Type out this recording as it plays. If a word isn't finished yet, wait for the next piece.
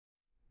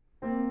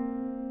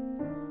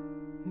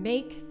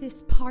make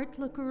this part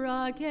look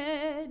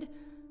rugged.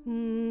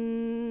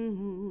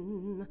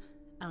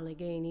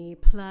 Allegheny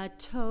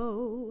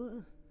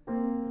Plateau.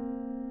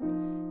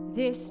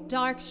 This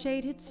dark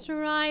shaded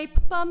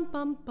stripe, bum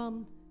bum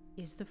bum,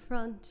 is the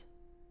front.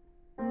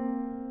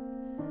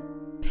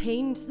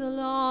 Paint the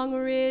long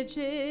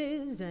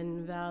ridges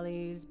and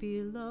valleys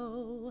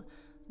below.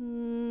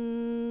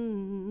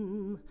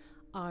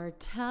 Our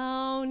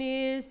town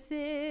is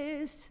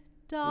this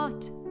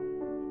dot.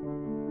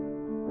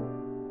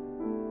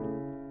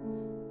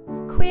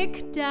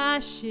 Quick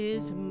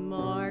dashes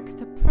mark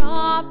the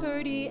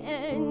property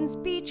ends.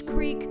 Beach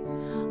Creek,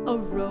 a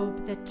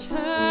rope that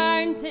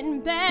turns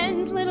and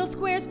bends. Little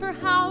squares for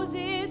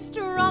houses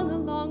strung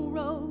along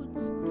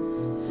roads.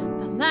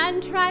 The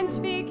land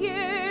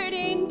transfigured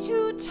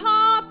into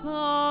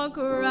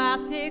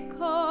topographic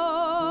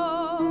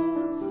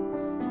codes.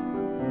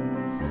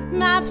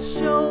 Maps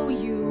show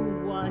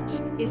you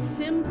what is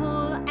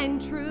simple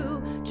and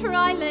true.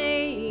 Try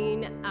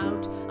laying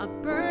out a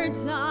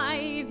bird's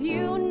eye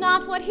view.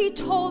 Not what he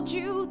told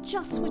you,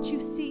 just what you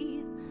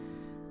see.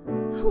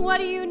 What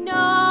do you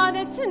know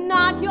that's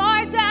not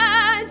your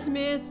dad's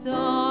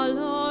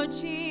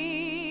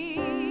mythology?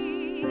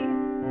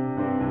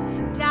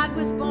 Dad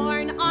was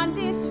born on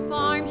this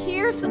farm.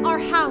 Here's our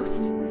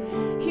house.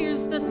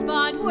 Here's the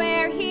spot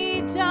where he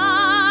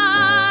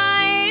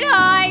died.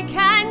 I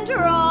can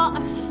draw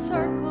a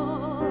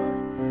circle.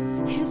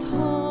 His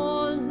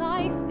whole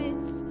life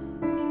fits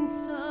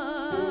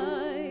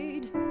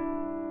inside.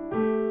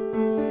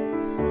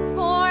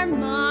 4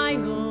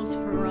 miles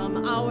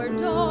from our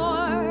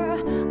door,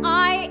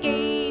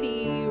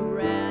 I-80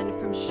 ran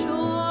from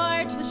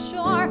shore to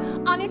shore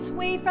on its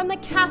way from the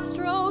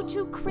Castro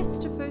to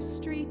Christopher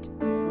Street.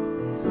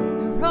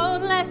 The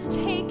road less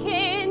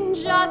taken,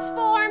 just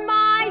 4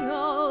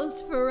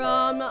 miles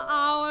from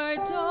our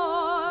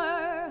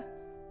door.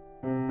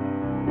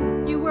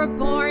 You were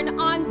born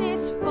on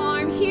this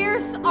farm.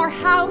 Here's our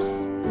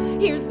house.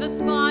 Here's the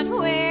spot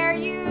where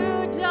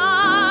you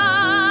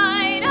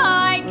died.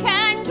 I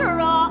can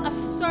draw a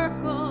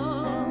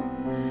circle.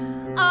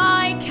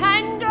 I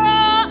can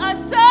draw a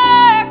circle.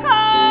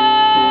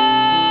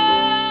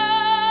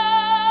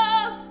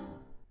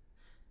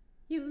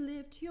 You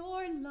lived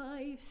your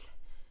life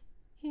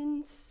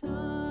inside.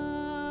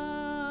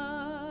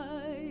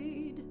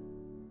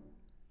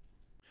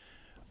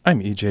 I'm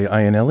EJ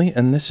Ionelli,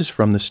 and this is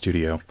From the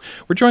Studio.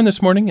 We're joined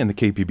this morning in the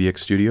KPBX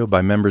studio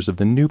by members of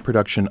the new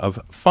production of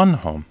Fun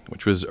Home,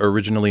 which was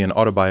originally an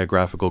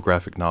autobiographical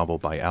graphic novel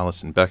by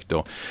Alison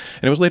Bechdel,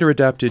 and it was later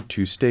adapted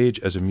to stage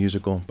as a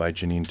musical by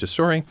Janine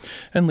Tesori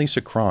and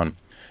Lisa Cron.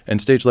 And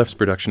Stage Left's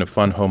production of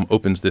Fun Home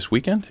opens this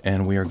weekend,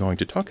 and we are going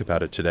to talk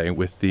about it today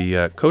with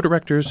the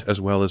co-directors as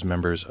well as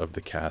members of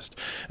the cast.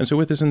 And so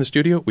with us in the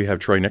studio, we have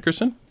Troy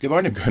Nickerson. Good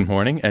morning. Good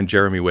morning. And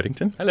Jeremy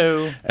Whittington.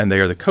 Hello. And they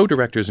are the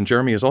co-directors, and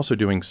Jeremy is also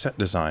doing set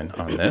design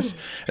on this.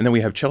 And then we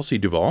have Chelsea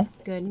Duvall.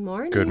 Good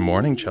morning. Good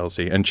morning,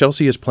 Chelsea. And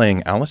Chelsea is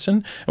playing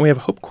Allison, and we have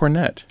Hope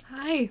Cornett,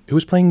 Hi. who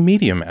is playing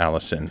medium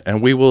Allison,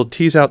 and we will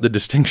tease out the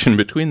distinction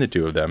between the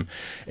two of them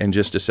in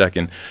just a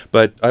second.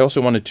 But I also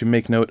wanted to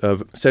make note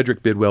of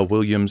Cedric Bidwell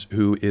Williams,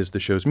 who is the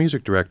show's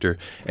music director,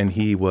 and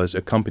he was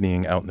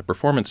accompanying out in the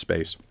performance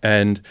space.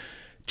 And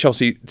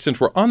Chelsea, since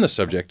we're on the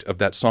subject of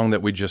that song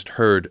that we just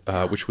heard,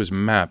 which was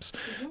Maps,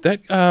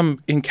 that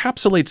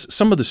encapsulates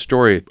some of the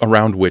story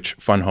around which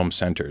Fun Home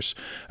centers.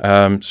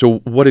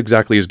 So what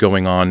exactly is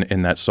going on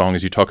in that song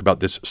as you talk about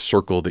this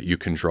circle that you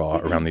can draw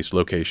around these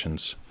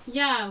locations?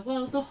 Yeah,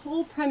 well, the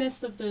whole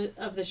premise of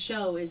the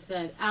show is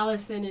that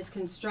Allison is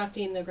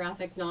constructing the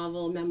graphic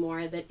novel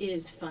memoir that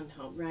is Fun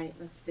Home, right?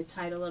 That's the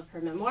title of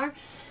her memoir.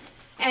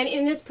 And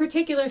in this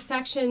particular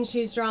section,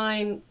 she's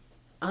drawing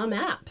a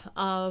map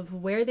of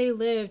where they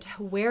lived,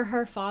 where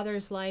her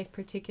father's life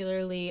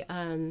particularly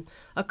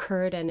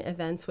occurred, and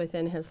events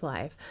within his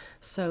life.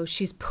 So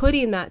she's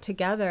putting that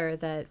together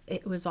that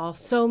it was all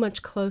so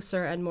much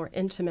closer and more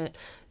intimate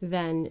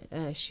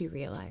than she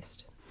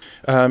realized.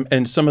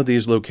 And some of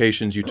these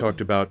locations you talked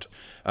about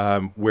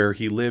where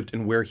he lived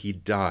and where he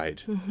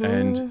died. Mm-hmm.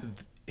 And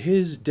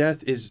his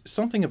death is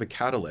something of a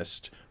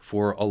catalyst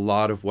for a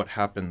lot of what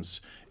happens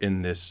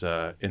in this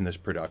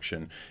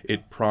production.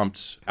 It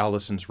prompts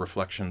Allison's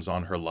reflections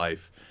on her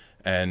life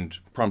and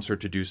prompts her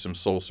to do some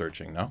soul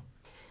searching, no?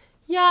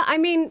 Yeah, I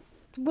mean,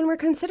 when we're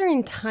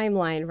considering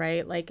timeline,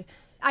 right, like,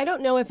 I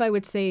don't know if I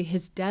would say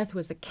his death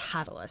was the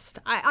catalyst.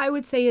 I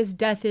would say his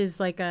death is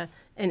like an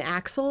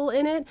axle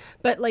in it,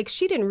 but like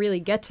she didn't really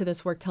get to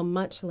this work till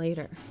much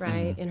later,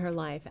 right, in her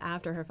life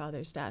after her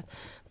father's death.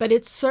 But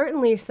it's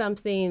certainly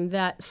something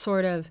that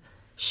sort of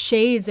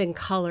shades and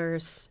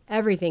colors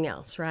everything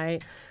else,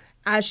 right?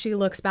 As she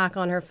looks back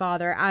on her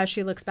father, as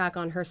she looks back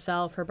on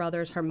herself, her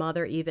brothers, her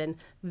mother even,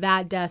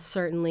 that death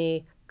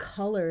certainly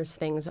colors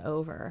things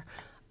over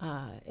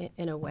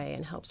in a way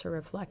and helps her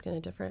reflect in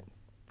a different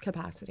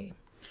capacity.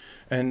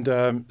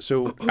 And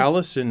so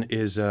Allison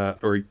is,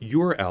 or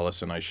your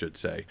Allison, I should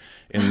say,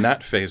 in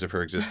that phase of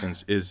her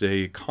existence is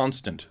a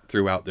constant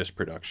throughout this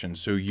production.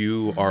 So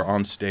you are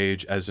on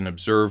stage as an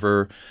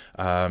observer,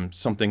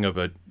 something of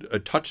a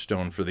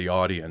touchstone for the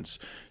audience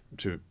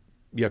to,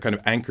 yeah, kind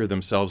of anchor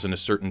themselves in a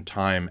certain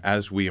time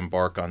as we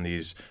embark on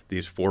these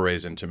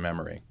forays into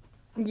memory.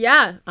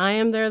 Yeah, I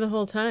am there the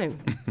whole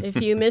time.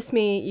 If you miss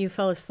me, you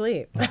fell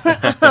asleep.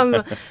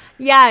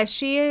 Yeah,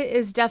 she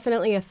is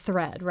definitely a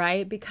thread,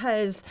 right?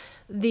 Because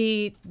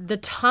the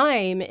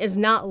time is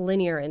not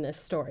linear in this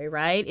story,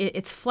 right?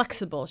 It's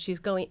flexible. She's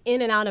going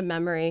in and out of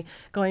memory,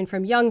 going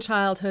from young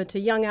childhood to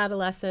young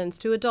adolescence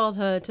to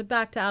adulthood to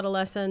back to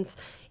adolescence.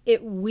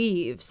 It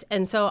weaves.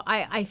 And so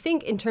I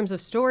think in terms of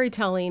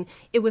storytelling,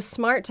 it was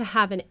smart to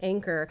have an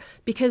anchor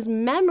because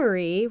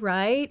memory,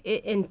 right,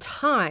 in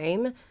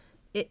time,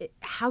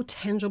 how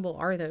tangible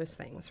are those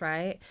things,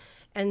 right?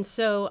 And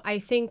so I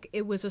think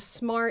it was a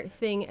smart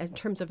thing in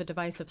terms of a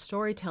device of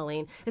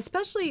storytelling,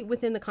 especially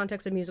within the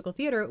context of musical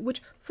theater,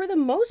 which for the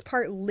most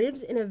part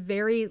lives in a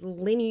very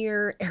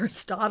linear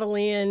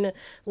Aristotelian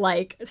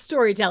like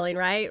storytelling,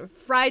 right?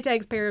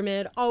 Freytag's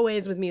pyramid,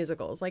 always with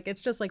musicals. Like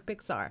it's just like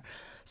Pixar.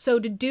 So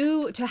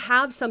to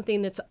have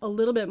something that's a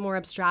little bit more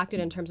abstracted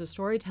in terms of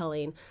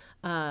storytelling,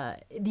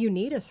 you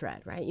need a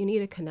thread, right? You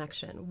need a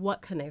connection.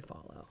 What can they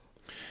follow?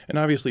 And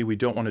obviously, we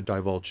don't want to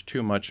divulge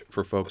too much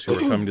for folks who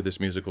are coming to this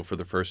musical for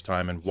the first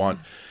time and want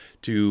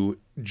to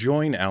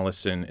join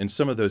Allison in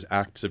some of those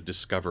acts of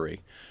discovery.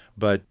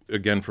 But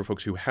again, for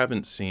folks who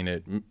haven't seen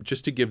it,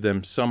 just to give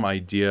them some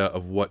idea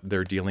of what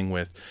they're dealing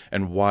with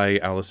and why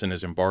Allison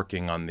is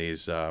embarking on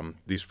these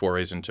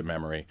forays into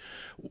memory.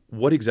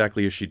 What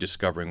exactly is she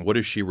discovering? What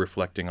is she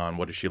reflecting on?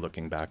 What is she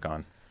looking back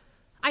on?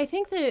 I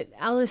think that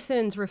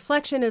Allison's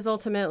reflection is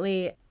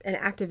ultimately an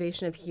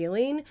activation of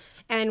healing.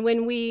 And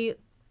when we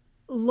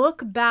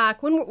look back,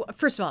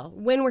 first of all,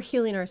 when we're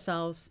healing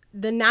ourselves,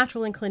 the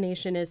natural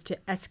inclination is to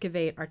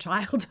excavate our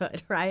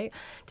childhood, right?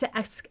 To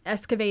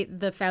excavate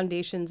the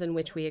foundations in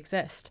which we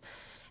exist.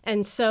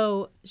 And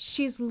so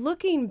she's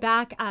looking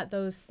back at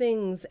those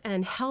things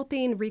and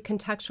helping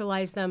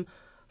recontextualize them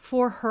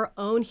for her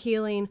own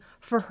healing,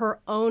 for her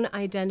own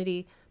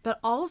identity, but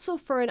also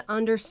for an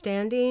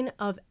understanding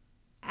of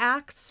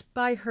acts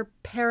by her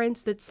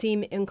parents that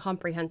seem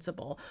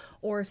incomprehensible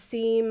or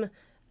seem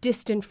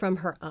distant from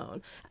her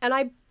own. And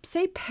I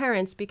say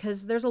parents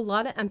because there's a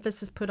lot of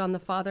emphasis put on the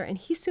father, and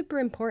he's super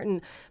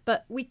important,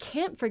 but we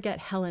can't forget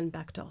Helen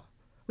Bechtel.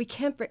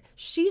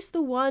 She's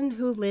the one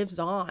who lives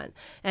on.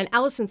 And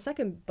Allison's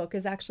second book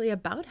is actually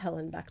about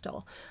Helen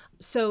Bechtel.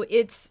 So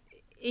it's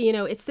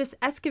this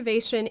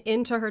excavation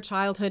into her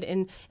childhood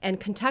and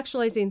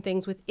contextualizing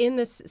things within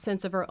this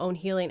sense of her own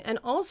healing. And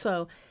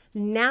also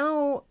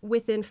now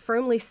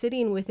firmly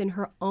sitting within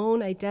her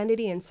own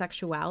identity and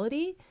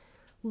sexuality,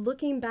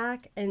 looking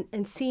back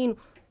and seeing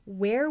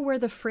where were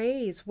the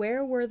frays,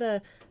 where were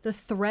the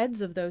threads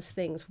of those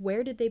things,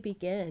 where did they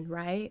begin,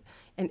 right?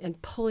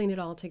 And pulling it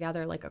all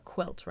together like a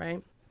quilt,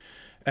 right?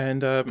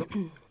 And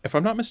if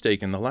I'm not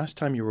mistaken, the last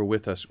time you were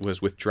with us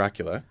was with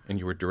Dracula, and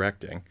you were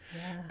directing.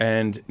 Yeah.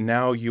 And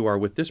now you are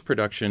with this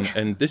production,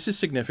 and this is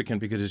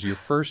significant because it's your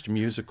first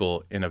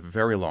musical in a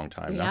very long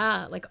time now.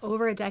 Yeah, like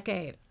over a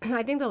decade.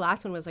 I think the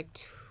last one was like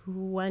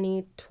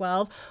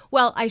 2012.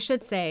 Well, I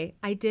should say,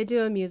 I did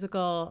do a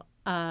musical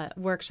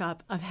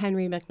workshop of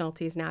Henry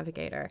McNulty's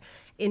Navigator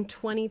in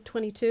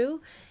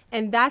 2022.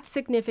 And that's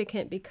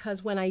significant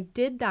because when I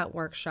did that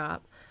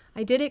workshop,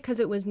 I did it because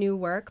it was new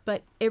work,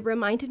 but it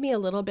reminded me a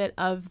little bit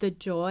of the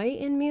joy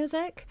in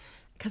music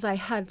because I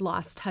had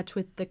lost touch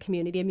with the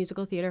community of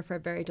musical theater for a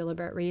very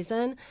deliberate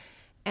reason.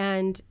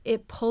 And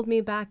it pulled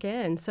me back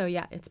in. So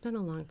yeah, it's been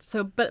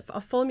but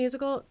a full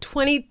musical,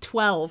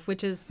 2012,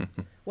 which is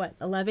what,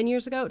 11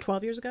 years ago,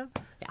 12 years ago?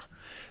 Yeah.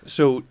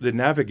 So The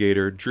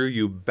Navigator drew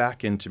you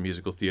back into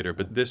musical theater,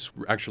 but this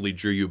actually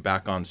drew you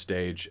back on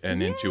stage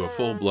and into a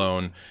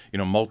full-blown,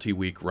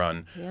 multi-week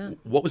run. Yeah.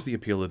 What was the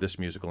appeal of this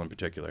musical in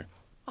particular?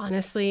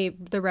 Honestly,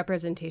 the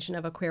representation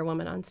of a queer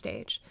woman on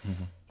stage.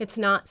 Mm-hmm. It's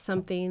not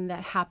something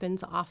that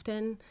happens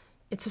often.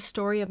 It's a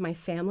story of my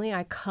family.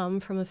 I come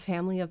from a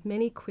family of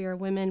many queer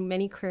women,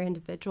 many queer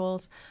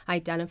individuals. I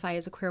identify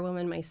as a queer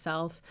woman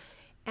myself.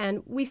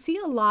 And we see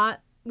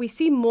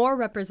more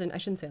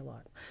representation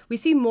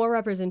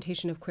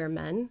of queer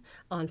men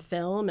on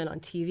film and on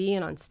TV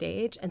and on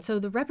stage. And so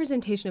the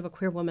representation of a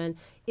queer woman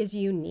is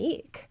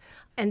unique.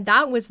 And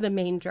that was the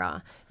main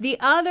draw. The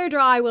other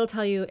draw, I will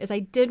tell you, is I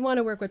did want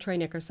to work with Troy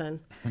Nickerson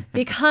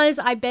because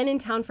I've been in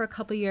town for a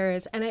couple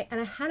years and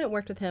I hadn't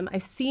worked with him.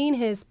 I've seen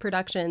his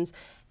productions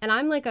and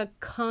I'm like a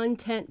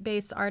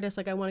content-based artist.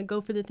 Like I want to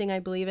go for the thing I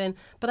believe in,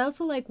 but I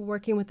also like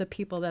working with the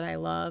people that I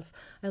love.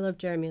 I love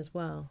Jeremy as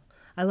well.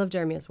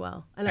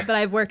 But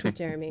I've worked with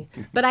Jeremy.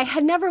 But I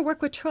had never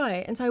worked with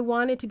Troy. And so I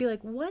wanted to be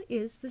like, what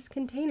is this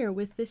container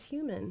with this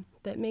human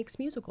that makes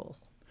musicals?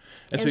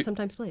 And and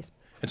sometimes plays.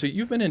 And so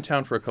you've been in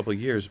town for a couple of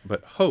years,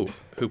 but Hope,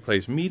 who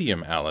plays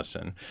medium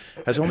Allison,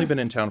 has only been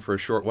in town for a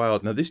short while.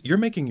 Now, you're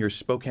making your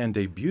Spokane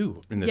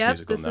debut in this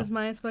musical This now. is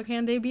my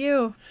Spokane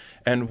debut.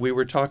 And we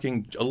were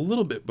talking a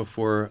little bit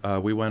before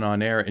we went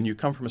on air, and you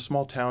come from a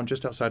small town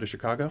just outside of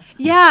Chicago?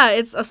 Yeah,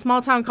 it's a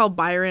small town called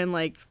Byron,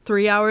 like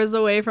 3 hours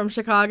away from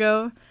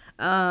Chicago.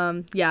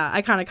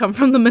 I kind of come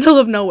from the middle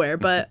of nowhere,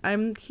 but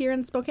I'm here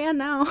in Spokane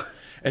now.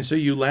 And so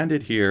you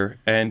landed here,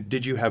 and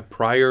did you have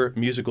prior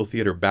musical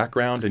theater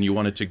background, and you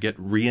wanted to get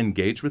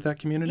re-engaged with that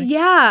community?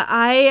 Yeah,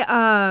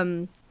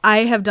 I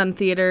have done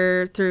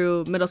theater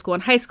through middle school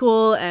and high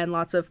school and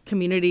lots of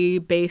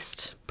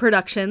community-based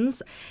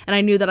productions, and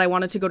I knew that I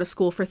wanted to go to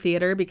school for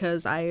theater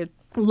because I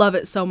love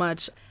it so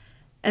much.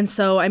 And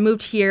so I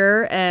moved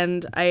here,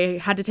 and I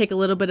had to take a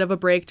little bit of a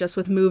break just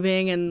with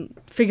moving and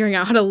figuring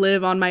out how to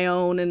live on my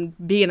own and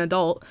be an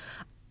adult.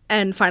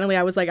 And finally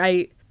I was like,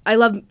 I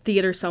love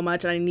theater so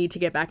much, and I need to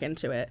get back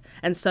into it.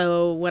 And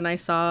so when I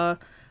saw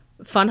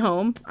Fun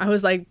Home, I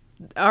was like,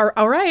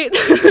 all right,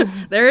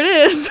 there it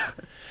is.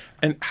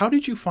 And how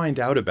did you find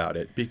out about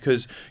it?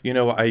 Because, you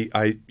know,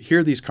 I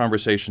hear these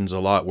conversations a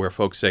lot where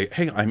folks say,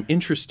 hey, I'm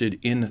interested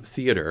in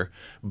theater,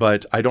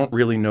 but I don't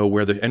really know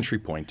where the entry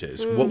point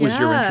is. What was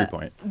your entry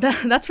point?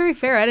 That's very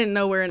fair. I didn't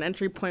know where an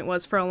entry point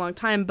was for a long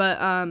time, but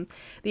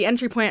the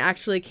entry point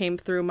actually came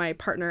through my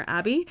partner,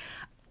 Abby.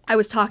 I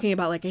was talking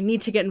about, like, I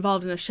need to get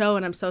involved in a show,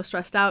 and I'm so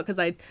stressed out because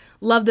I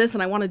love this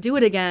and I want to do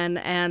it again.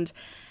 And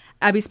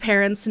Abby's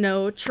parents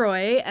know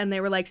Troy, and they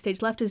were like,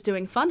 Stage Left is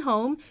doing Fun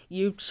Home.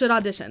 You should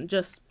audition.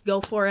 Just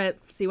go for it.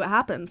 See what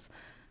happens.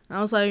 And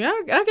I was like,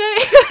 oh,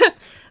 okay.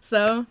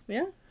 So,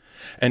 yeah.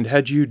 And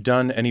had you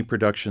done any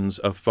productions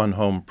of Fun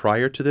Home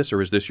prior to this,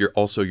 or is this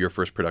also your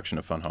first production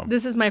of Fun Home?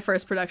 This is my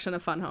first production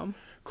of Fun Home.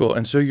 Cool.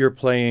 And so you're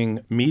playing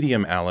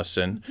medium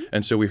Allison.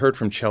 And so we heard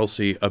from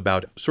Chelsea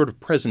about sort of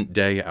present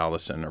day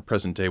Allison, or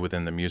present day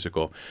within the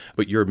musical.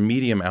 But you're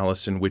medium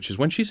Allison, which is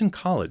when she's in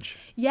college.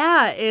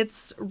 Yeah,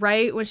 it's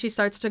right when she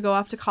starts to go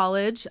off to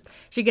college.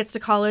 She gets to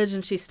college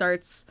and she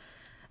starts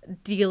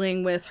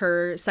dealing with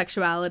her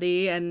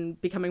sexuality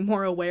and becoming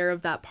more aware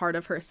of that part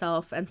of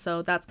herself. And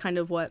so that's kind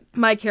of what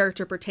my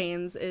character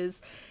pertains,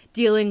 is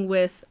dealing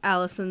with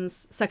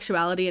Allison's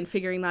sexuality and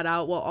figuring that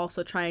out while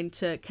also trying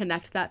to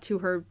connect that to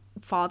her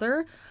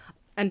father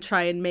and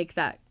try and make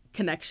that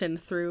connection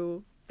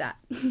through that.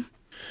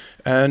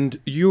 And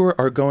you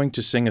are going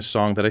to sing a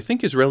song that I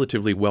think is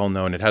relatively well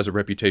known. It has a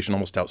reputation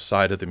almost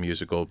outside of the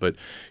musical, but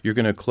you're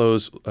going to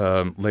close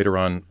later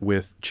on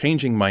with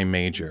Changing My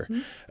Major.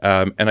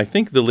 And I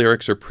think the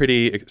lyrics are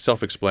pretty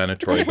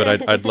self-explanatory,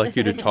 but I'd like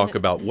you to talk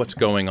about what's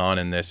going on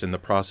in this and the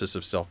process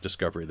of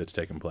self-discovery that's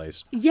taken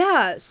place.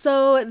 Yeah,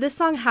 so this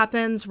song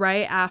happens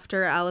right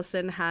after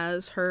Allison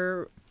has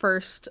her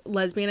first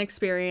lesbian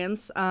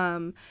experience,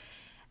 and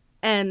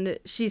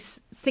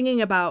she's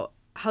singing about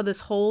how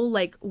this whole,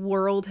 like,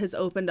 world has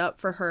opened up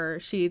for her.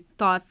 She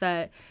thought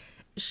that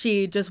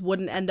she just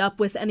wouldn't end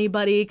up with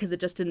anybody because it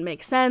just didn't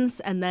make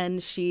sense, and then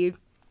she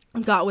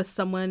got with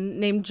someone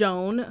named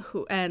Joan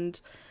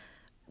and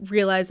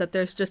realized that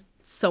there's just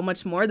so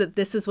much more, that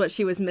this is what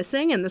she was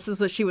missing and this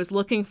is what she was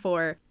looking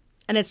for.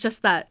 And it's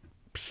just that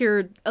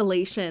pure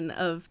elation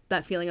of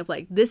that feeling of,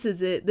 like, this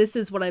is it, this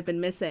is what I've been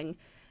missing,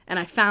 and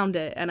I found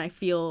it, and I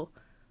feel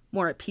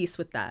more at peace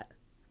with that.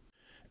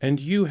 And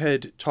you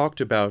had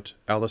talked about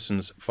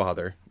Allison's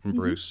father,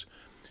 Bruce,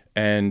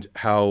 and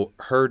how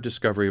her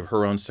discovery of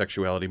her own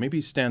sexuality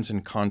maybe stands in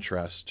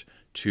contrast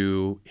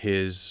to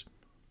his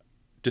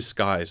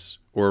disguise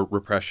or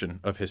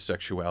repression of his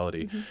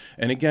sexuality.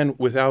 And again,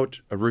 without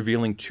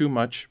revealing too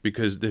much,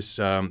 because this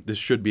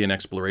should be an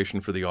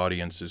exploration for the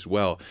audience as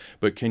well,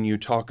 but can you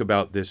talk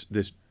about this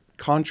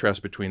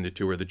contrast between the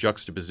two, or the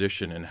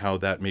juxtaposition, and how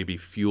that maybe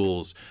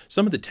fuels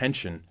some of the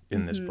tension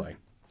in this play?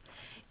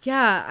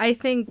 Yeah, I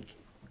think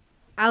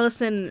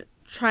Allison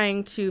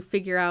trying to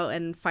figure out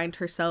and find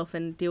herself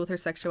and deal with her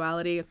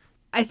sexuality,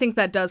 I think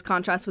that does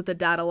contrast with the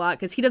dad a lot,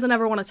 because he doesn't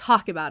ever want to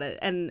talk about it,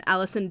 and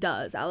Allison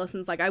does.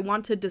 Allison's like, I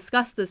want to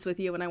discuss this with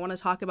you, and I want to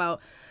talk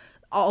about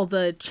all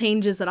the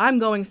changes that I'm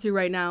going through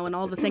right now and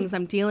all the things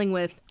I'm dealing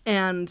with.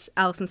 And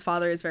Allison's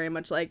father is very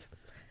much like,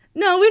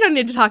 no, we don't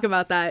need to talk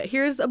about that.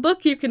 Here's a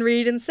book you can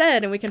read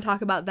instead, and we can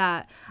talk about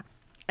that.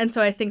 And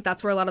so I think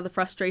that's where a lot of the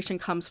frustration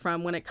comes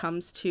from when it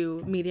comes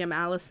to medium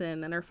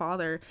Allison and her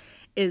father,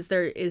 is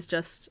there is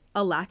just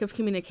a lack of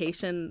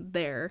communication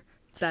there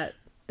that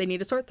they need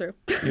to sort through.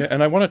 Yeah,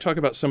 and I want to talk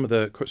about some of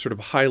the sort of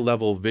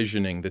high-level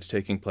visioning that's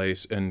taking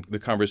place and the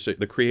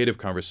creative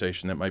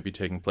conversation that might be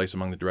taking place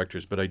among the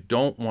directors. But I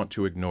don't want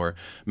to ignore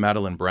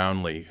Madeline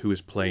Brownlee, who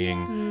is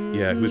playing,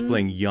 who's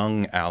playing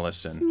young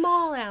Allison.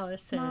 Small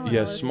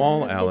Allison.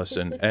 Small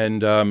Allison.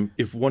 And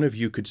if one of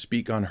you could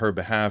speak on her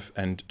behalf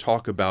and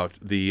talk about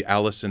the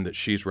Allison that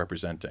she's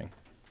representing.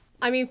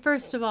 I mean,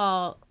 first of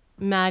all,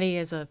 Maddie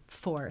is a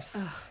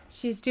force.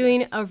 She's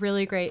doing a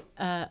really great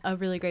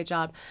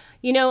job.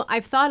 You know,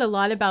 I've thought a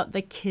lot about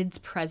the kids'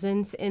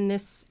 presence in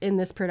this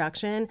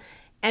production,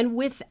 and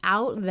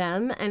without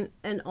them,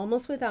 and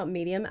almost without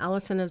medium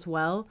Allison as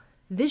well,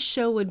 this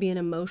show would be an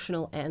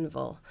emotional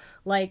anvil.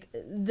 Like,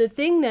 the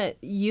thing that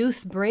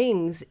youth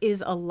brings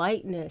is a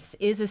lightness,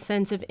 is a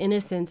sense of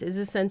innocence, is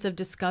a sense of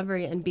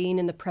discovery and being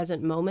in the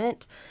present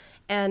moment.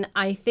 And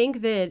I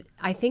think that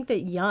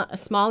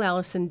small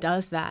Allison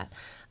does that.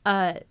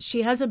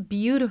 She has a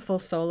beautiful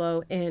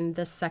solo in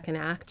the second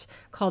act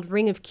called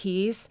Ring of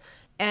Keys.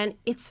 And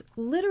it's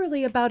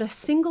literally about a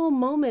single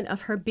moment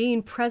of her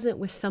being present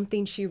with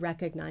something she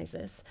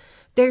recognizes.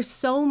 There's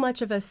so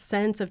much of a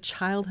sense of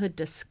childhood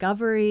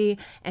discovery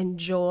and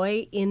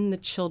joy in the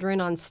children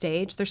on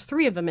stage. There's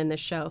 3 of them in this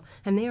show,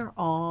 and they are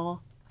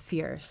all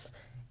fierce.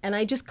 And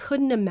I just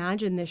couldn't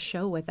imagine this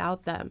show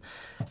without them.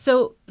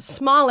 So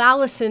small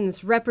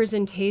Allison's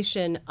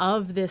representation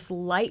of this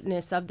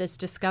lightness, of this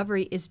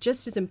discovery, is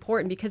just as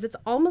important, because it's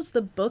almost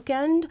the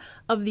bookend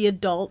of the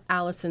adult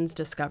Allison's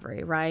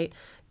discovery, right?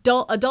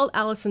 Adult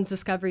Allison's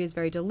discovery is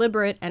very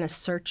deliberate and a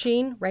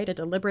searching, right? A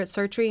deliberate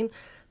searching.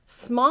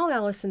 Small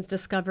Allison's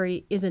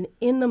discovery is an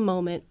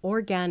in-the-moment,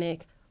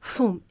 organic,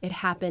 boom, it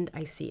happened,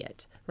 I see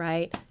it,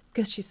 right?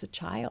 Because she's a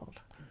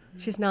child.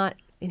 She's not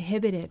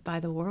inhibited by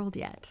the world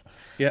yet.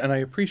 Yeah, and I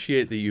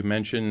appreciate that you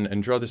mention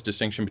and draw this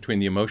distinction between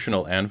the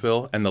emotional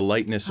anvil and the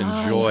lightness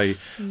and joy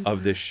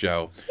of this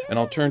show. Yeah. And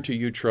I'll turn to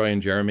you, Troy and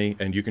Jeremy,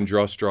 and you can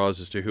draw straws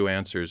as to who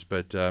answers.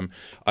 But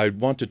I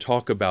want to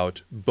talk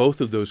about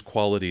both of those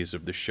qualities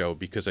of the show,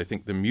 because I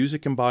think the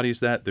music embodies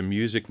that. The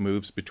music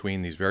moves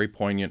between these very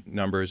poignant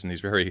numbers and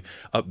these very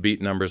upbeat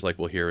numbers, like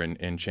we'll hear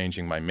in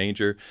Changing My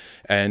Major.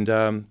 And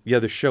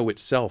the show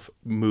itself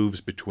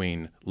moves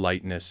between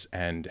lightness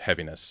and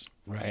heaviness.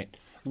 Right.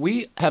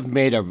 We have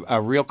made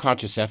a real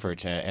conscious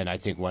effort, and I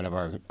think one of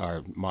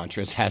our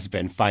mantras has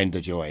been find the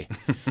joy,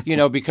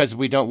 because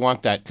we don't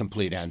want that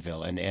complete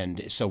anvil.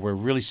 And so we're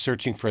really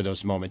searching for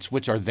those moments,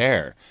 which are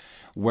there,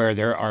 where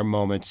there are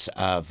moments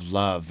of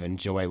love and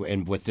joy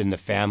and within the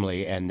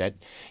family, and that,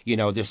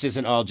 this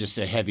isn't all just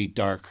a heavy,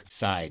 dark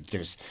side.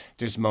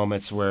 There's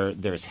moments where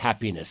there's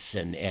happiness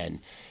and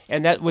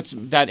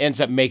that ends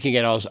up making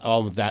it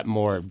all that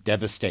more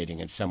devastating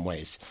in some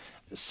ways.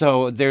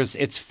 So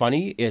it's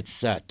funny,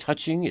 it's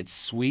touching, it's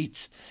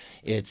sweet,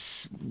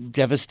 it's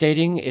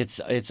devastating,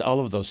 it's all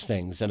of those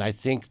things. And I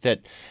think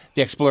that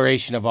the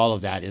exploration of all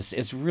of that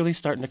is really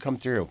starting to come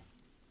through.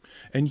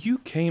 And you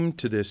came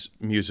to this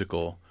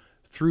musical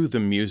through the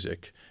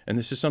music. And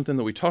this is something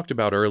that we talked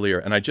about earlier,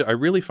 and I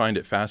really find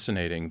it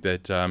fascinating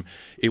that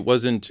it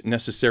wasn't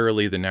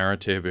necessarily the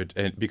narrative,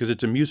 because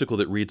it's a musical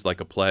that reads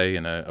like a play,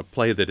 and a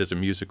play that is a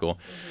musical.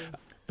 Mm-hmm.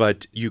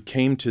 But you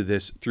came to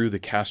this through the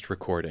cast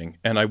recording,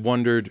 and I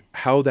wondered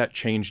how that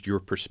changed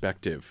your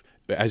perspective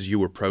as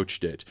you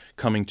approached it,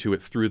 coming to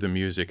it through the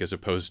music as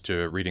opposed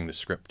to reading the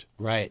script.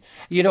 Right.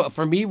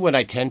 For me, when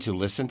I tend to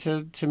listen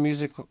to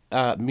music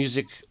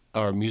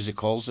or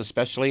musicals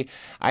especially,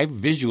 I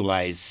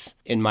visualize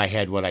in my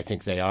head what I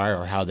think they are,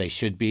 or how they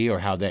should be, or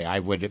how I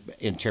would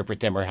interpret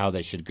them, or how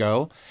they should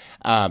go,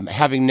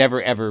 having never,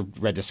 ever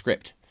read the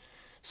script.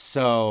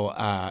 So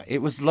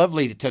it was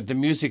lovely. The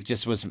music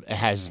just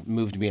has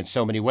moved me in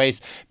so many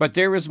ways. But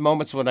there was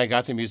moments when I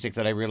got the music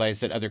that I realized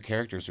that other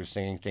characters were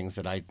singing things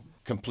that I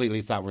completely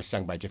thought were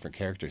sung by different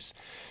characters.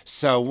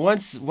 So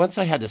once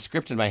I had the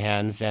script in my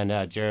hands,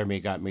 and Jeremy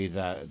got me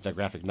the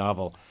graphic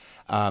novel,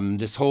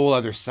 this whole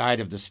other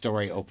side of the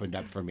story opened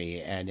up for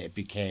me, and it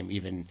became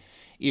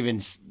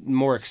even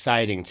more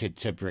exciting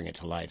to bring it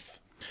to life.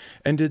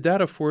 And did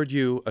that afford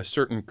you a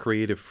certain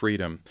creative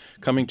freedom,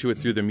 coming to it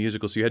through the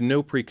musical? So you had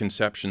no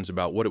preconceptions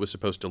about what it was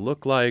supposed to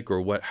look like,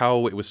 or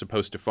how it was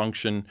supposed to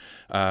function.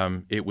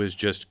 It was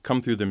just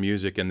come through the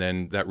music, and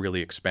then that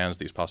really expands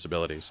these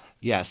possibilities.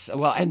 Yes.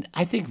 Well, and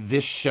I think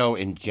this show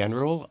in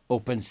general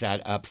opens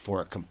that up for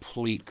a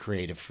complete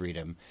creative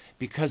freedom,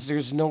 because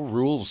there's no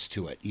rules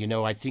to it.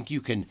 I think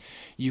you can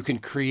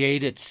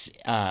create it,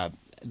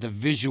 the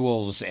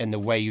visuals and the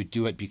way you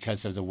do it,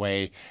 because of the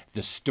way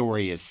the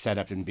story is set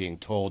up and being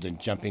told, and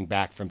jumping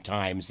back from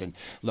times and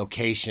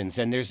locations.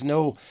 And there's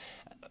no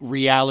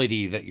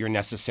reality that you're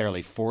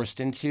necessarily forced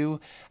into.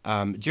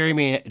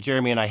 Jeremy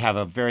and I have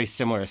a very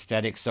similar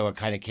aesthetic, so it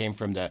kind of came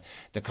from the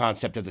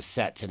concept of the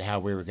set and how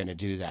we were going to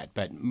do that.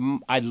 But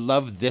I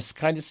love this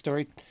kind of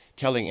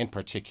storytelling in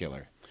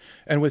particular.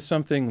 And with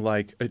something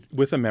like,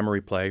 with a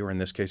memory play, or in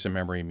this case, a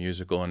memory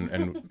musical,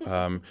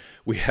 and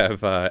we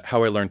have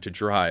How I Learned to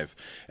Drive,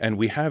 and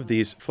we have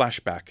these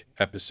flashback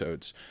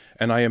episodes.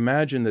 And I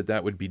imagine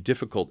that would be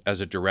difficult as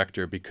a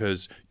director,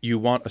 because you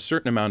want a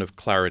certain amount of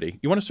clarity.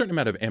 You want a certain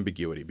amount of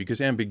ambiguity,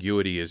 because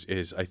ambiguity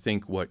is I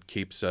think, what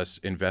keeps us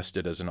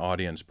invested as an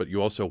audience. But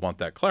you also want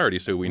that clarity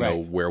so we know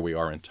where we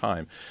are in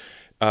time.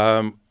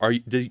 Do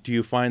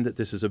you find that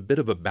this is a bit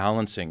of a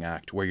balancing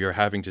act, where you're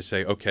having to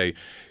say, okay,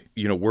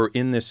 we're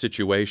in this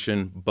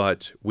situation,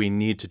 but we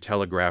need to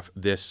telegraph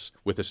this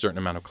with a certain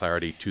amount of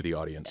clarity to the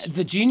audience?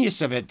 The genius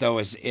of it, though,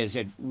 is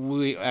that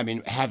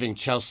having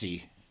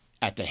Chelsea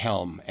at the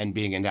helm and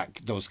being in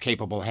those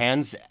capable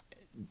hands,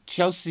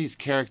 Chelsea's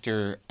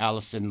character,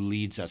 Allison,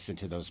 leads us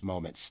into those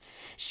moments.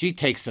 She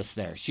takes us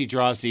there. She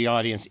draws the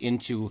audience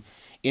into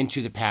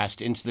the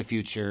past, into the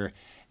future,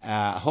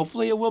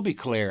 hopefully it will be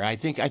clear. I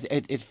think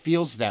it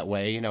feels that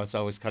way. It's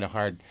always kind of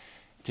hard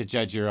to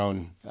judge your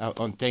own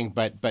thing,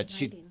 but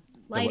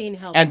Lighting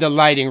helps. And the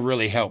lighting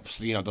really helps.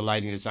 The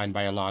lighting designed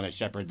by Alana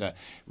Shepard that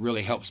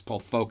really helps pull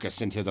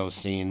focus into those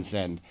scenes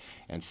and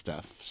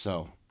stuff.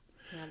 So.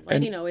 Yeah,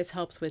 lighting always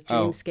helps with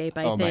dreamscape,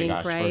 I think, my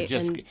gosh, right?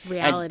 And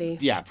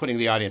reality. Putting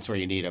the audience where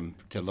you need them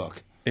to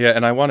look. Yeah,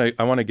 and I want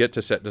to get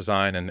to set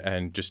design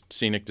and just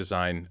scenic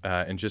design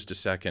in just a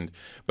second.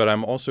 But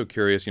I'm also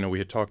curious. We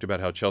had talked about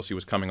how Chelsea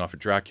was coming off of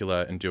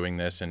Dracula and doing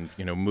this, and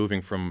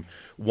moving from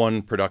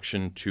one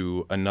production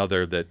to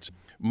another that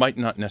might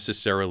not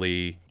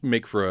necessarily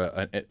make for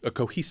a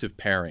cohesive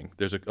pairing.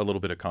 There's a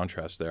little bit of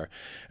contrast there.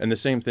 And the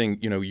same thing,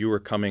 you were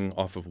coming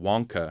off of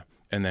Wonka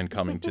and then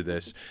coming to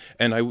this.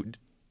 And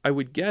I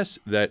would guess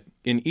that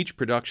in each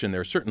production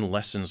there are certain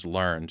lessons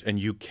learned, and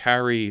you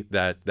carry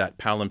that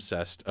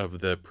palimpsest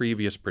of the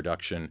previous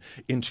production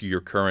into your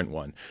current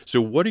one.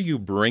 So what are you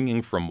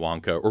bringing from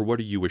Wonka, or what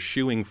are you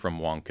eschewing from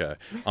Wonka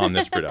on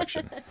this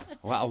production?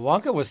 Well,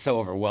 Wonka was so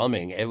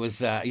overwhelming. It was,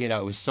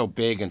 it was so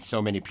big and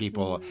so many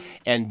people.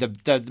 And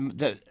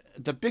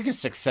the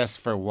biggest success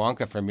for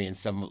Wonka for me in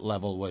some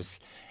level was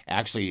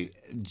actually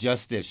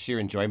just the sheer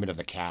enjoyment of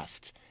the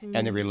cast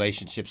and the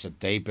relationships that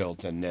they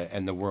built and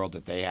the world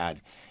that they had.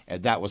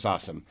 And that was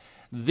awesome.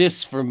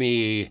 This for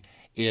me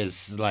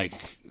is like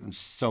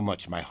so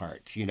much my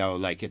heart.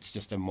 It's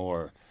just a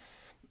more.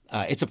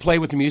 It's a play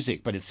with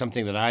music, but it's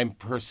something that I'm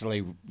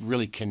personally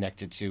really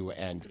connected to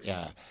and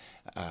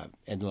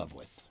in love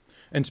with.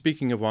 And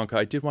speaking of Wonka,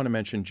 I did want to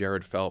mention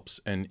Jared Phelps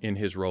and in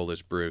his role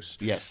as Bruce.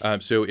 Yes.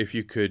 So if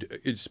you could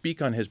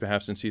speak on his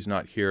behalf since he's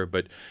not here,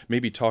 but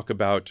maybe talk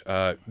about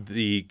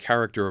the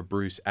character of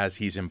Bruce as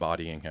he's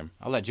embodying him.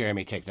 I'll let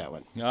Jeremy take that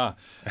one.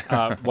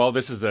 Well,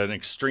 this is an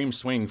extreme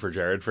swing for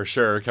Jared, for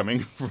sure,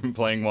 coming from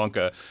playing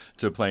Wonka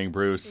to playing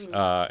Bruce,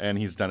 and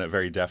he's done it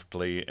very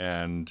deftly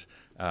and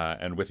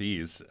with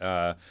ease.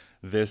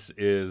 This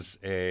is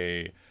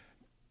a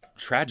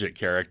tragic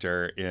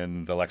character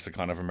in the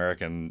lexicon of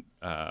American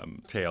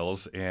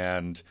tales,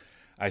 and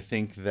I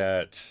think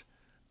that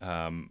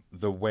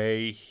the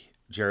way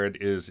Jared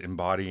is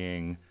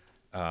embodying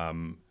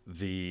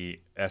the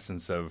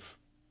essence of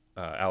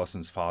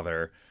Allison's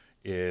father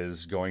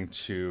is going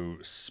to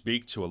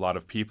speak to a lot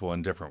of people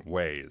in different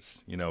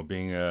ways.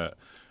 Being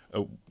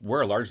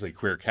we're a largely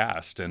queer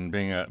cast, and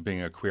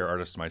being a queer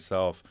artist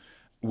myself,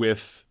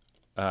 with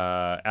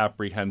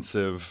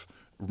apprehensive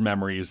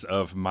memories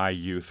of my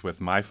youth with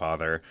my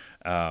father.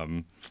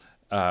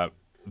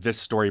 This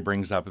story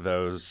brings up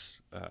those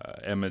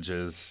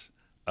images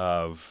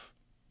of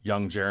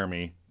young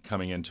Jeremy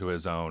coming into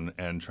his own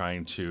and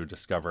trying to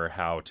discover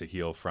how to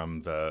heal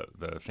from the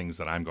things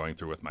that I'm going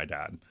through with my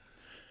dad.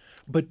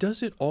 But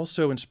does it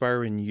also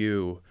inspire in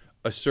you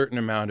a certain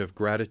amount of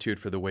gratitude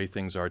for the way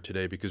things are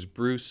today? Because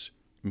Bruce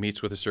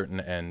meets with a certain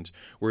end,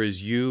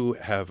 whereas you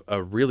have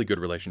a really good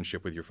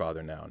relationship with your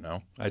father now,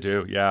 no? I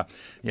do, yeah.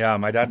 Yeah,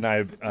 my dad and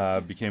I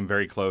became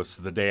very close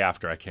the day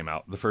after I came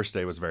out. The first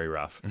day was very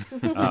rough.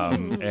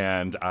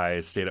 And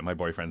I stayed at my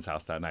boyfriend's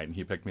house that night, and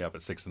he picked me up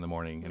at 6 a.m,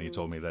 and he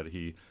told me that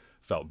he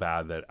felt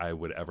bad that I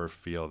would ever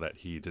feel that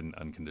he didn't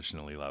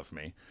unconditionally love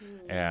me.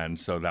 And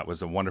so that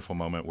was a wonderful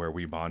moment where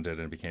we bonded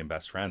and became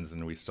best friends,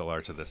 and we still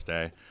are to this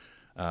day.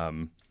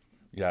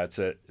 It's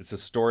a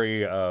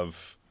story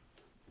of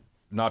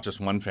not just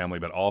one family,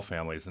 but all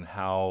families, and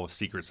how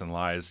secrets and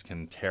lies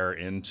can tear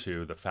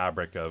into the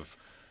fabric of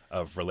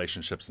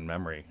relationships and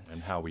memory,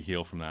 and how we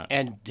heal from that.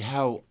 And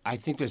how I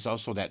think there's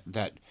also that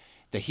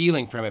the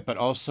healing from it, but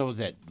also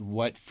that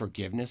what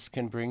forgiveness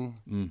can bring,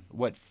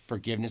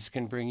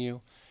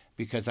 you.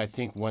 Because I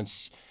think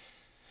once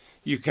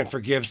you can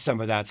forgive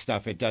some of that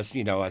stuff, it does,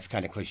 it's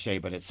kind of cliche,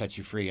 but it sets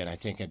you free. And I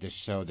think at this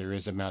show, there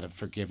is an amount of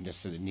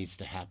forgiveness that needs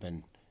to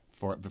happen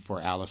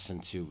for Allison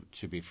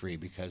to be free,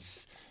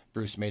 because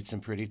Bruce made some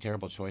pretty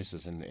terrible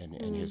choices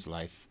in his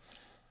life.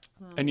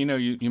 And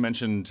you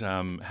mentioned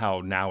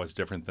how now is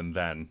different than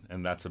then,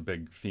 and that's a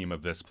big theme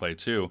of this play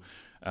too.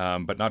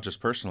 But not just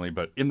personally,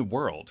 but in the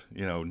world,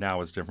 now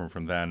is different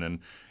from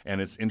then,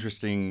 and it's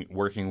interesting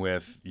working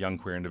with young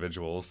queer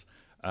individuals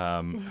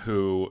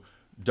who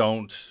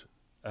don't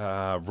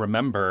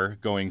remember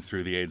going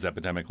through the AIDS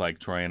epidemic like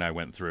Troy and I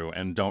went through,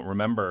 and don't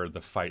remember the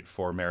fight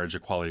for marriage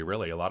equality.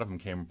 Really, a lot of them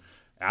came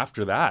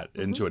after that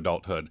into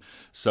adulthood.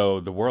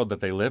 So the world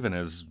that they live in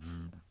is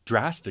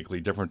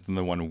drastically different than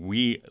the one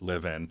we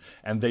live in.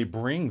 And they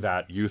bring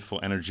that youthful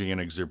energy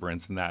and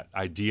exuberance and that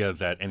idea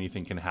that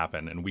anything can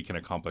happen and we can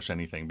accomplish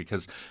anything,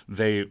 because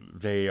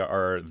they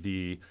are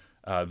the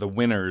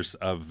winners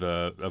of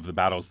the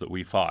battles that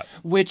we fought.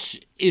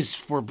 Which is,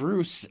 for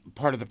Bruce,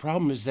 part of the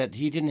problem is that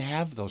he didn't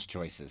have those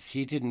choices.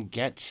 He didn't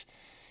get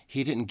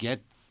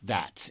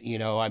that,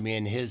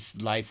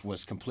 his life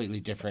was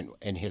completely different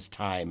in his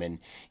time, and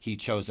he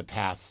chose a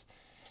path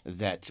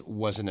that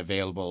wasn't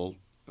available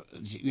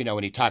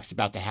when he talks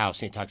about the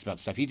house and he talks about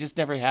stuff, he just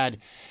never had.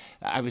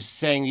 I was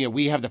saying,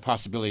 we have the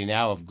possibility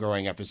now of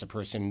growing up as a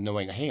person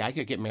knowing, hey, I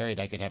could get married,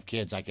 I could have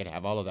kids, I could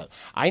have all of that.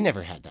 I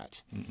never had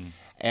that. Mm-mm.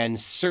 And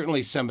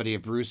certainly somebody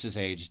of Bruce's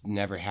age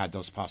never had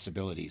those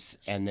possibilities,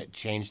 and that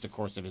changed the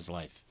course of his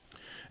life.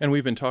 And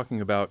we've been talking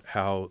about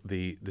how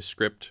the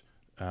script,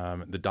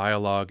 the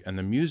dialogue, and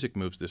the music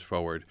moves this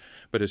forward.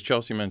 But as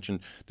Chelsea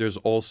mentioned, there's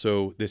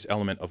also this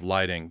element of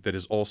lighting that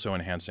is also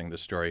enhancing the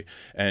story.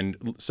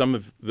 And some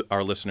of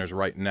our listeners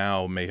right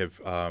now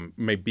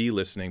may be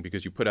listening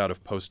because you put out a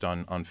post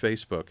on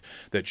Facebook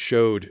that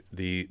showed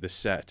the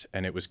set,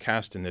 and it was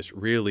cast in this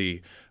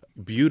really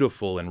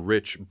beautiful and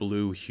rich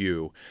blue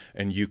hue,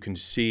 and you can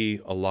see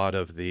a lot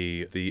of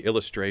the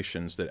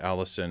illustrations that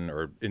Allison,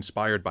 or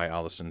inspired by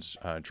Allison's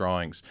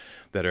drawings,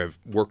 that have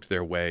worked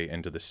their way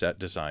into the set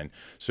design.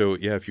 So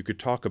yeah, if you could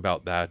talk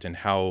about that and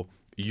how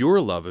your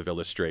love of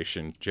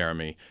illustration,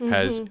 Jeremy,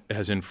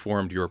 has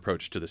informed your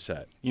approach to the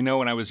set.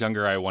 When I was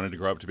younger, I wanted to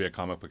grow up to be a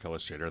comic book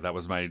illustrator. That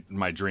was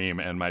my dream,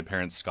 and my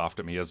parents scoffed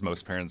at me, as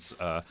most parents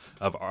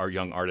of our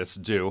young artists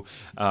do.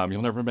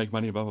 You'll never make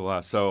money, blah, blah,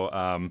 blah. So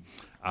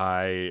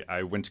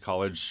I went to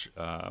college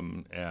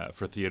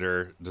for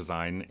theater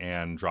design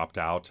and dropped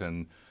out,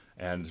 and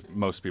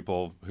most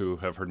people who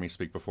have heard me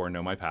speak before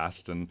know my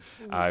past. And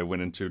I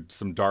went into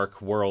some dark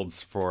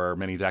worlds for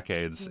many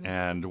decades.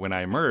 And when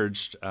I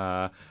emerged,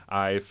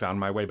 I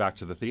found my way back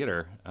to the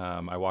theater.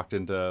 I walked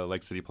into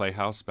Lake City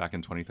Playhouse back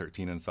in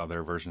 2013 and saw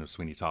their version of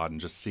Sweeney Todd. And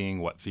just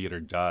seeing what theater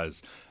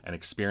does and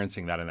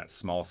experiencing that in that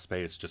small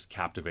space just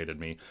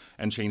captivated me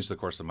and changed the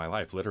course of my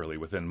life. Literally,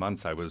 within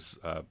months, I was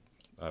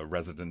a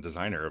resident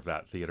designer of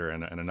that theater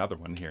and another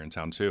one here in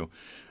town too.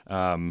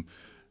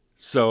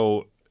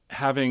 So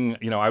having,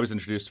 I was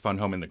introduced to Fun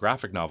Home in the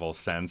graphic novel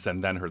sense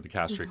and then heard the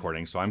cast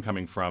recording. So I'm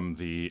coming from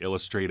the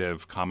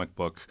illustrative comic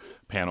book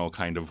panel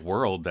kind of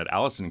world that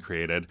Allison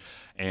created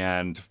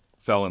and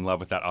fell in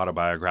love with that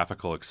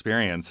autobiographical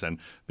experience. And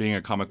being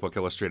a comic book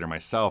illustrator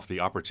myself,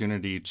 the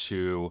opportunity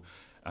to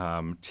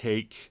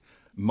take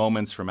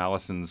moments from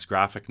Allison's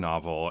graphic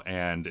novel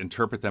and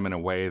interpret them in a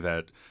way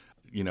that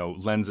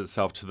lends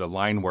itself to the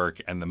line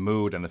work and the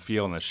mood and the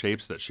feel and the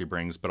shapes that she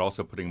brings, but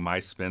also putting my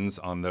spins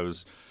on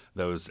those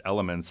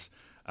elements,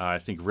 I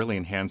think really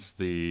enhanced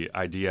the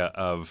idea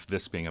of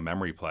this being a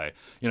memory play.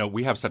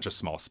 We have such a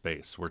small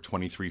space. We're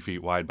 23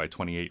 feet wide by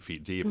 28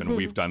 feet deep, and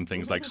we've done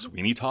things like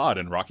Sweeney Todd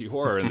and Rocky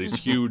Horror and these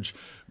huge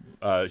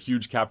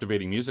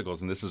captivating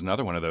musicals, and this is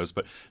another one of those.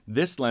 But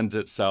this lends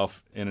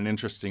itself in an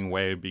interesting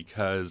way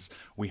because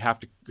we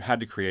had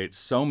to create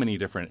so many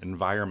different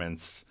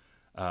environments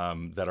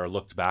that are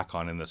looked back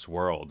on in this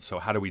world. So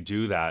how do we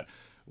do that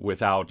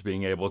without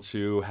being able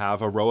to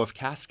have a row of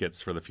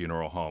caskets for the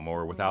funeral home,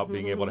 or without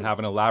being able to have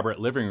an elaborate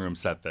living room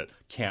set that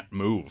can't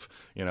move?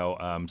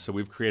 So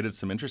we've created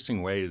some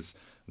interesting ways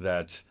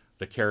that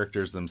the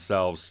characters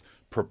themselves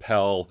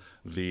propel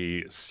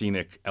the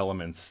scenic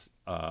elements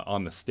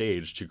on the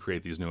stage to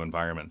create these new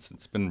environments.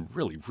 It's been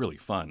really, really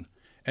fun.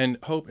 And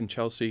Hope and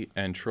Chelsea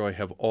and Troy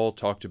have all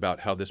talked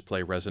about how this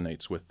play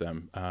resonates with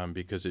them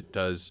because it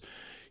does,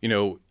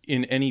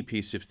 in any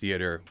piece of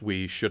theater,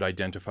 we should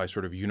identify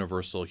sort of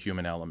universal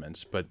human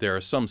elements, but there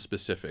are some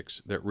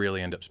specifics that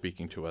really end up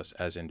speaking to us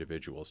as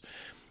individuals.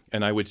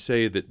 And I would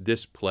say that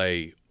this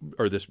play,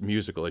 or this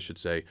musical, I should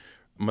say,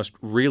 must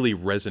really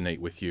resonate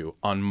with you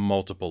on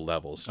multiple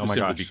levels,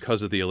 simply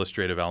because of the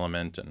illustrative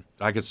element. And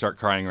I could start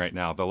crying right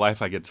now. The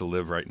life I get to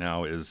live right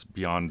now is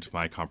beyond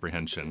my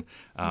comprehension.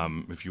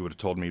 If you would have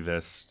told me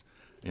this,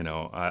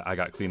 I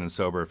got clean and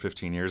sober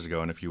 15 years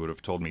ago, and if you would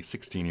have told me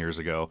 16 years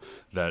ago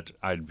that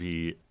I'd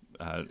be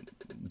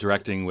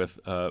directing with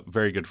a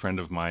very good friend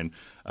of mine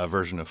a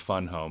version of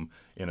Fun Home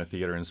in a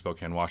theater in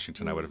Spokane,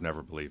 Washington, I would have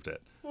never believed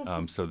it.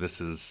 So this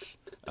is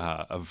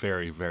a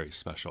very, very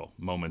special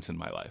moment in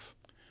my life.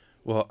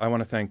 Well, I want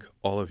to thank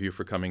all of you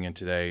for coming in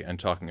today and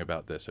talking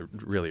about this. I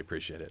really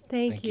appreciate it.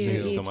 Thank you,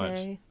 Thank you so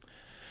much.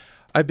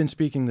 I've been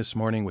speaking this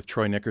morning with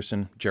Troy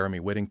Nickerson, Jeremy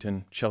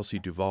Whittington, Chelsea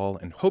Duvall,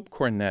 and Hope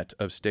Cornett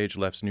of Stage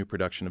Left's new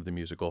production of the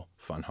musical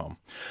Fun Home.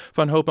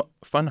 Fun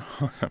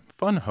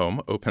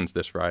Home opens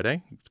this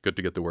Friday. It's good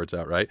to get the words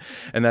out right.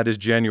 And that is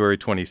January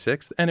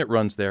 26th, and it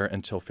runs there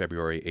until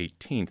February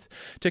 18th.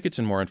 Tickets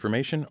and more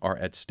information are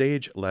at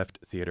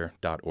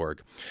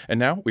stagelefttheater.org. And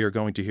now we are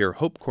going to hear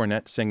Hope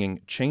Cornett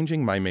singing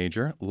Changing My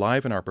Major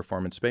live in our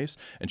performance space,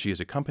 and she is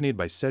accompanied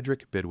by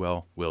Cedric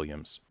Bidwell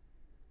Williams.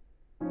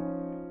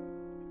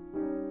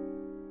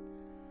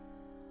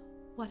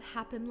 What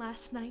happened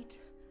last night?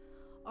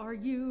 Are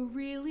you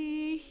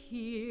really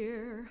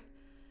here?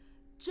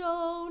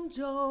 Joan,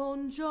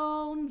 Joan,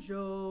 Joan,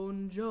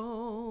 Joan,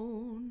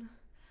 Joan.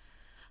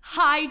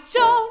 Hi,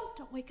 Joan!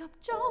 Don't wake up,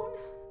 Joan.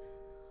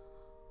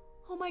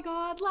 Oh my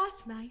God,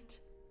 last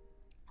night.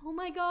 Oh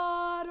my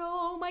God,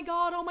 oh my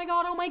God, oh my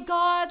God, oh my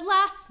God,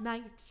 last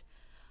night.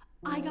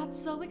 I got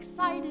so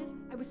excited,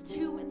 I was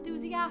too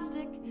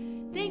enthusiastic.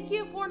 Thank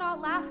you for not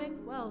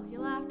laughing. Well,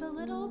 you laughed a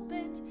little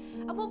bit.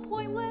 At one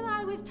point when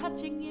I was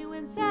touching you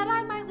and said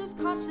I might lose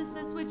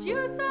consciousness, which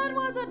you said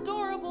was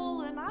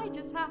adorable, and I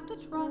just have to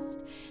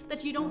trust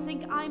that you don't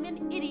think I'm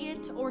an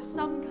idiot or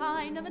some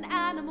kind of an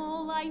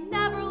animal. I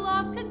never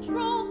lost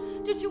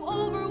control due to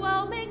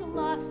overwhelming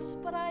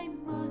lust, but I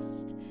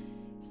must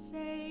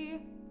say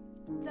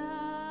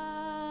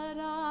that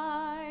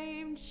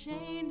I'm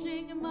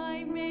changing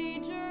my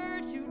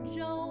major to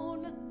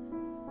Joan.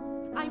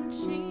 I'm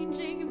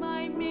changing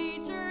my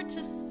major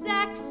to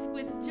sex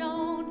with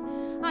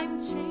Joan. I'm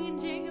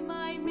changing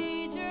my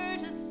major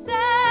to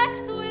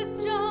sex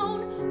with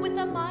Joan, with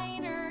a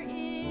minor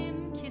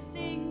in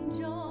kissing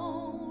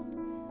Joan.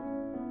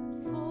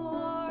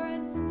 For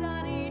and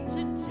study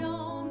to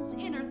Joan's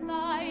inner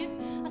thighs,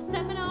 a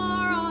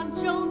seminar on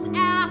Joan's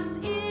ass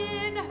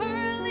in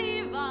her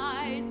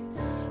Levi's,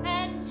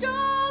 and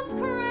Joan's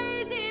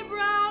crazy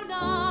brown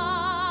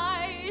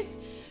eyes.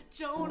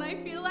 Joan, I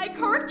feel like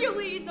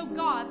Hercules. Oh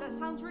God, that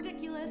sounds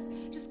ridiculous.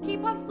 Just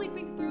keep on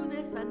sleeping through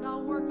this and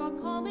I'll work on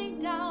calming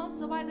down,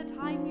 so by the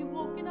time you've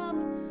woken up,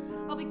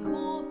 I'll be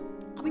cool,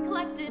 I'll be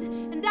collected,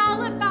 and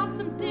I'll have found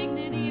some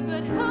dignity.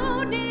 But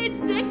who needs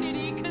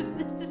dignity? Cause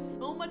this is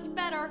so much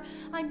better.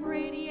 I'm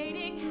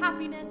radiating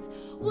happiness.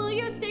 Will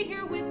you stay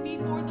here with me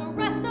for the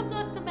rest of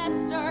the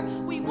semester?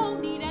 We won't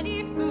need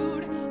any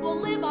food. We'll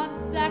live on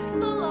sex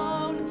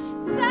alone.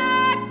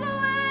 Sex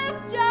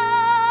with Joan.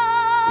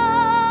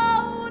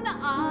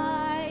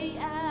 I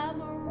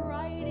am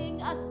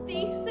writing a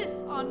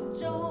thesis on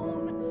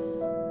Joan.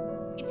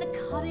 It's a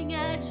cutting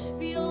edge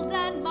field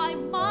and my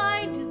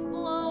mind is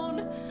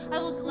blown. I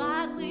will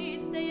gladly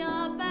stay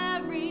up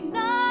every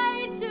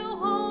night to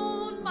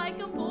hone my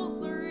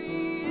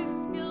compulsory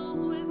skills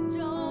with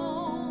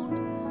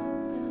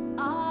Joan.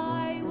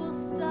 I will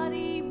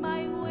study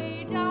my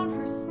way down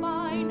her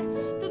spine,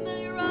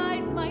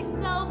 familiarize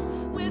myself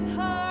with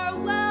her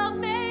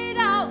well-made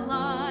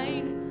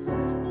outline,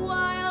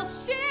 while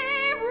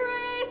she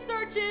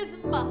researches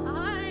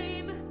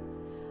mine.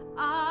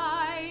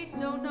 I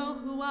don't know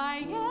who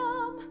I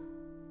am.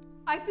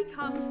 I've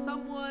become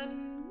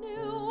someone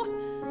new.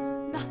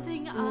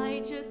 Nothing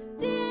I just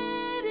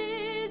did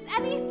is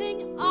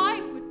anything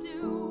I would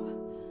do.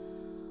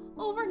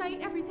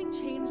 Overnight, everything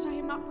changed. I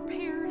am not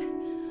prepared.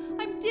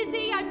 I'm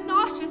dizzy, I'm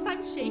nauseous,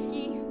 I'm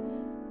shaky.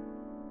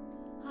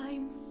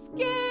 I'm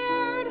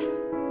scared.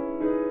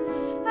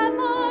 Am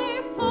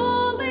I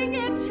falling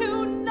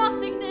into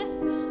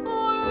nothingness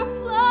or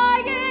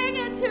flying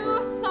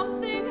into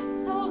something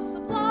so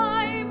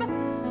sublime?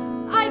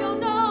 I don't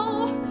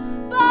know,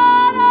 but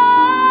I'm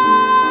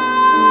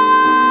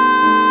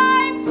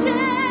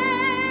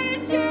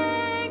changing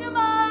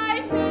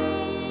my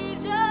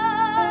major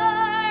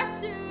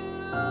to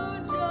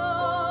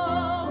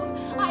Joan.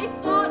 I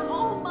thought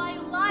all my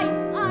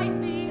life I'd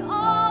be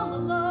all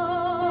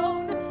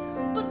alone,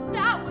 but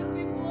that was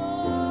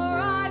before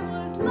I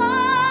was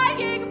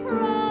lying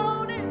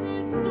prone in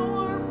this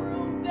dorm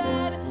room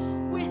bed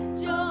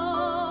with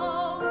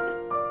Joan.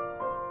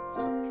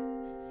 Look,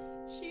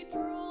 she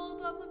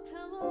drooled on the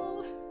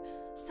pillow,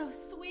 so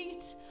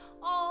sweet,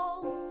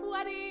 all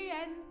sweaty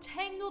and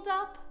tangled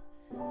up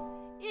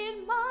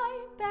in my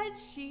bed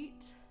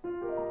sheet,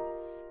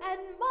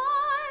 and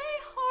my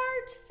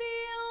heart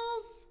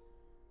feels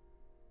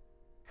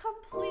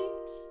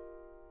complete.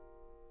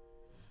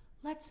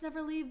 Let's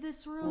never leave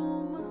this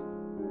room.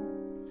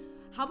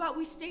 How about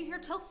we stay here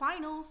till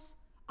finals?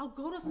 I'll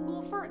go to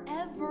school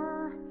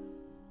forever.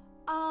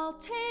 I'll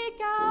take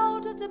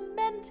out a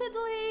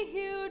dementedly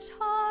huge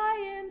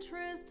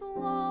high-interest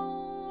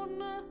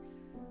loan.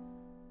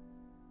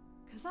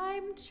 'Cause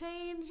I'm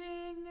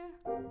changing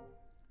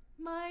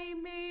my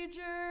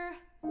major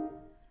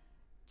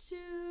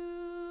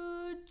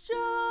to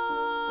Joan.